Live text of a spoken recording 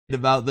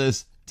about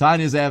this.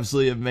 Tanya's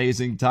absolutely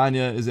amazing.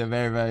 Tanya is a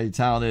very, very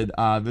talented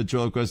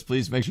ventriloquist.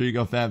 Please make sure you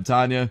go fam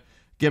Tanya.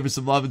 Give her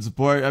some love and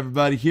support,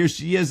 everybody. Here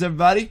she is,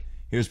 everybody.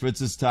 Here's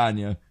Princess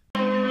Tanya.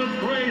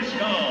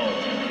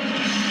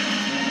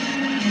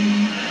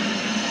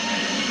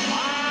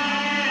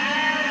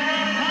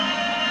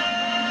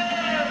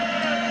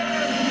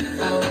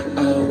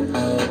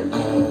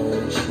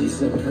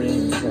 She's a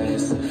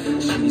princess.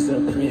 She's a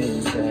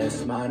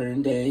princess.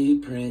 Modern day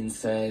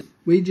princess.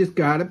 We just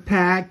got a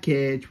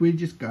package. We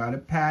just got a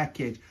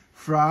package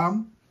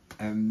from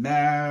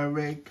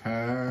America.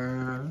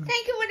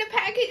 Thank you for the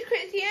package,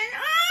 Christian.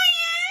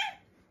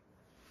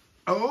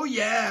 Oh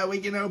yeah, we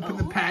can open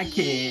the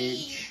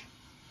package.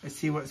 Let's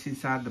see what's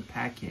inside the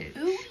package.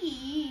 Ooh,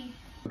 yeah.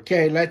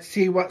 Okay, let's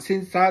see what's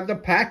inside the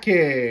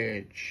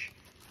package.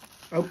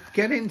 Oh,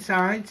 get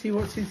inside. See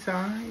what's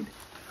inside.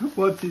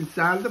 What's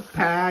inside the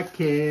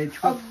package?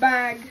 A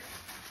bag.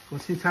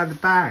 What's inside the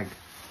bag?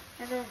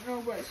 I don't know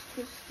what's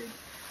twisted.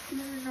 Do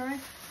you know?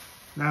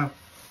 No.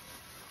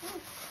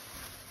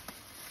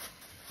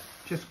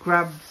 Just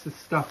grab the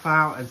stuff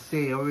out and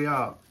see. Hurry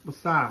up.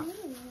 What's that?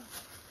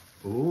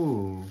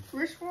 Ooh.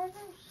 Wrist warmers?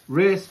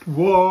 Wrist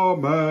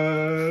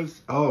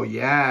warmers. Oh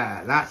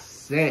yeah, that's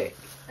sick.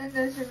 And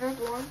there's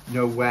another one.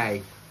 No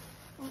way.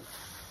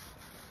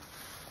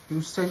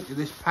 Who sent you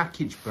this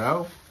package,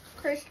 bro?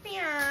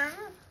 Christian.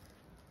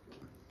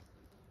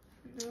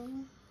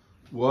 No.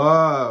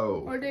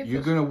 Whoa.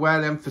 You're going to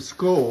wear them for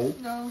school?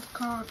 No,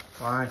 can't.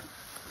 Why?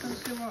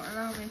 Because they won't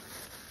allow me.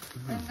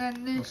 And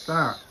then this. What's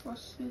that?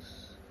 What's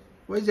this?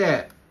 What is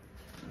it?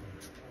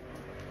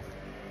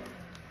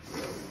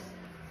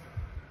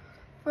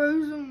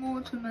 Frozen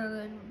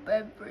watermelon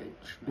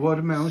beverage.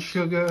 Watermelon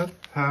sugar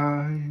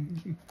pie.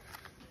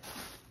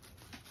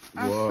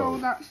 I'm sure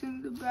that's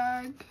in the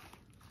bag.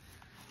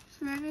 Is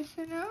there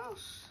anything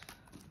else?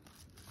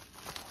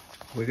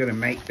 We're going to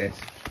make this.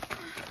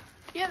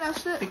 Yeah,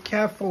 that's it. Be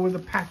careful with the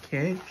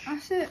package.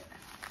 That's it.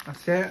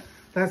 That's it.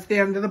 That's the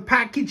end of the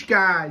package,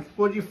 guys.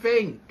 What do you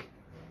think?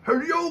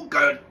 Are you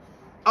good?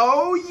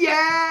 Oh,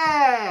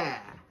 yeah!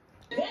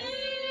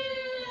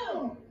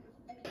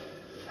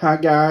 Hi,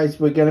 guys.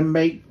 We're going to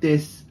make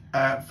this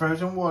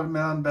frozen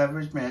watermelon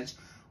beverage mix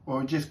what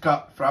we just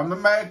got from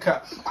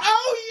America.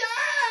 Oh,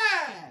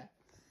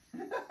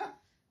 yeah!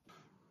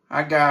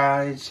 Hi,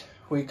 guys.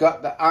 We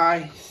got the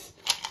ice.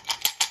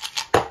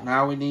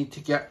 Now we need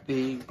to get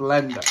the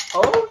blender.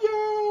 Oh,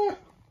 yeah!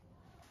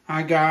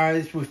 Hi,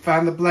 guys. We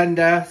found the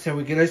blender, so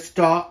we're going to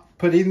start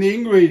putting the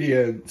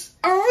ingredients.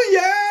 Oh,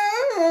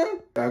 yeah!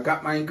 I've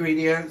got my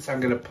ingredients. I'm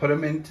going to put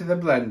them into the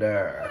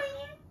blender.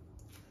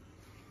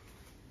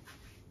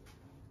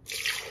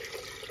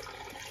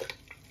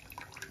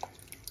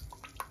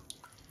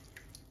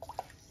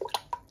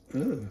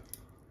 Ugh.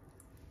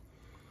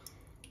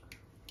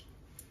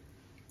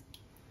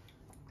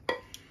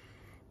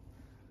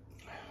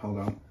 Hold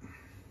on.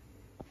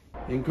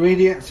 The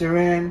ingredients are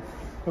in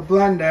the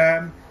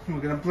blender. We're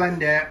going to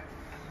blend it.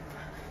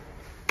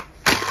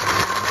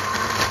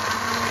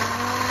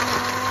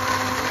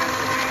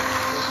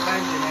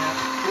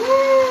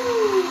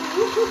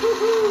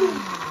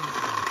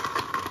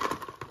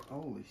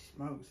 Holy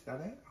smokes, is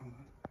that it?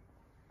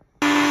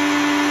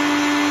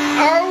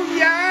 Oh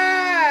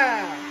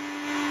yeah!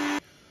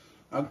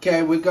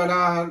 Okay, we got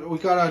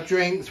our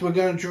drinks. We're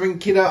gonna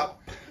drink it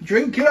up.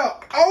 Drink it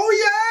up. Oh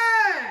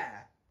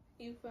yeah!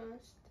 You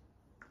first.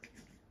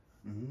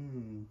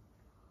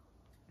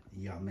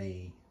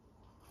 Yummy.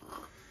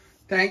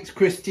 Thanks,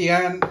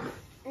 Christian.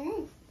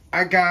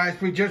 Hi guys,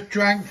 we just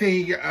drank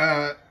the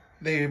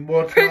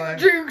watermelon.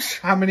 Juice.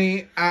 How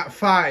many out of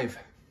 5?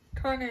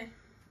 20.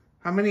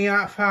 How many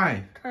out of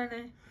 5?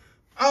 20.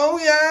 Oh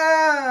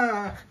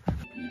yeah!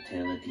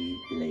 Utility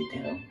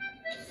later.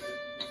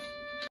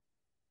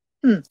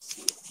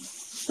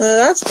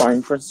 That's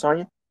fine, Princess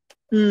Tanya.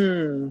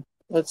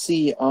 Let's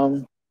see,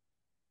 or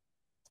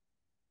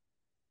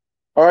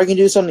I can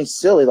do something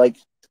silly, like,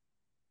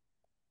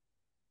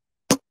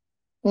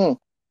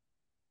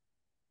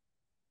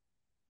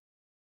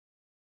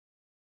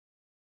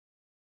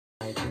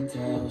 I can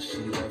tell she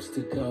loves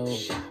to go.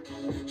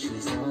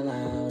 She's all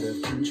out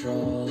of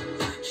control.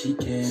 She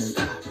can't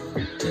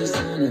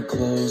designer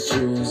clothes,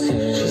 jewels,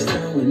 hair. She's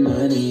throwing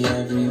money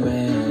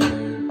everywhere.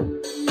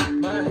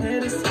 My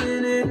head is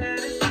spinning.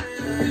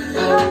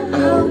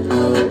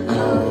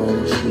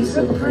 Oh, she's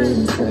a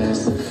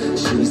princess.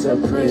 She's a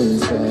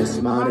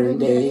princess, modern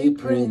day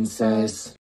princess.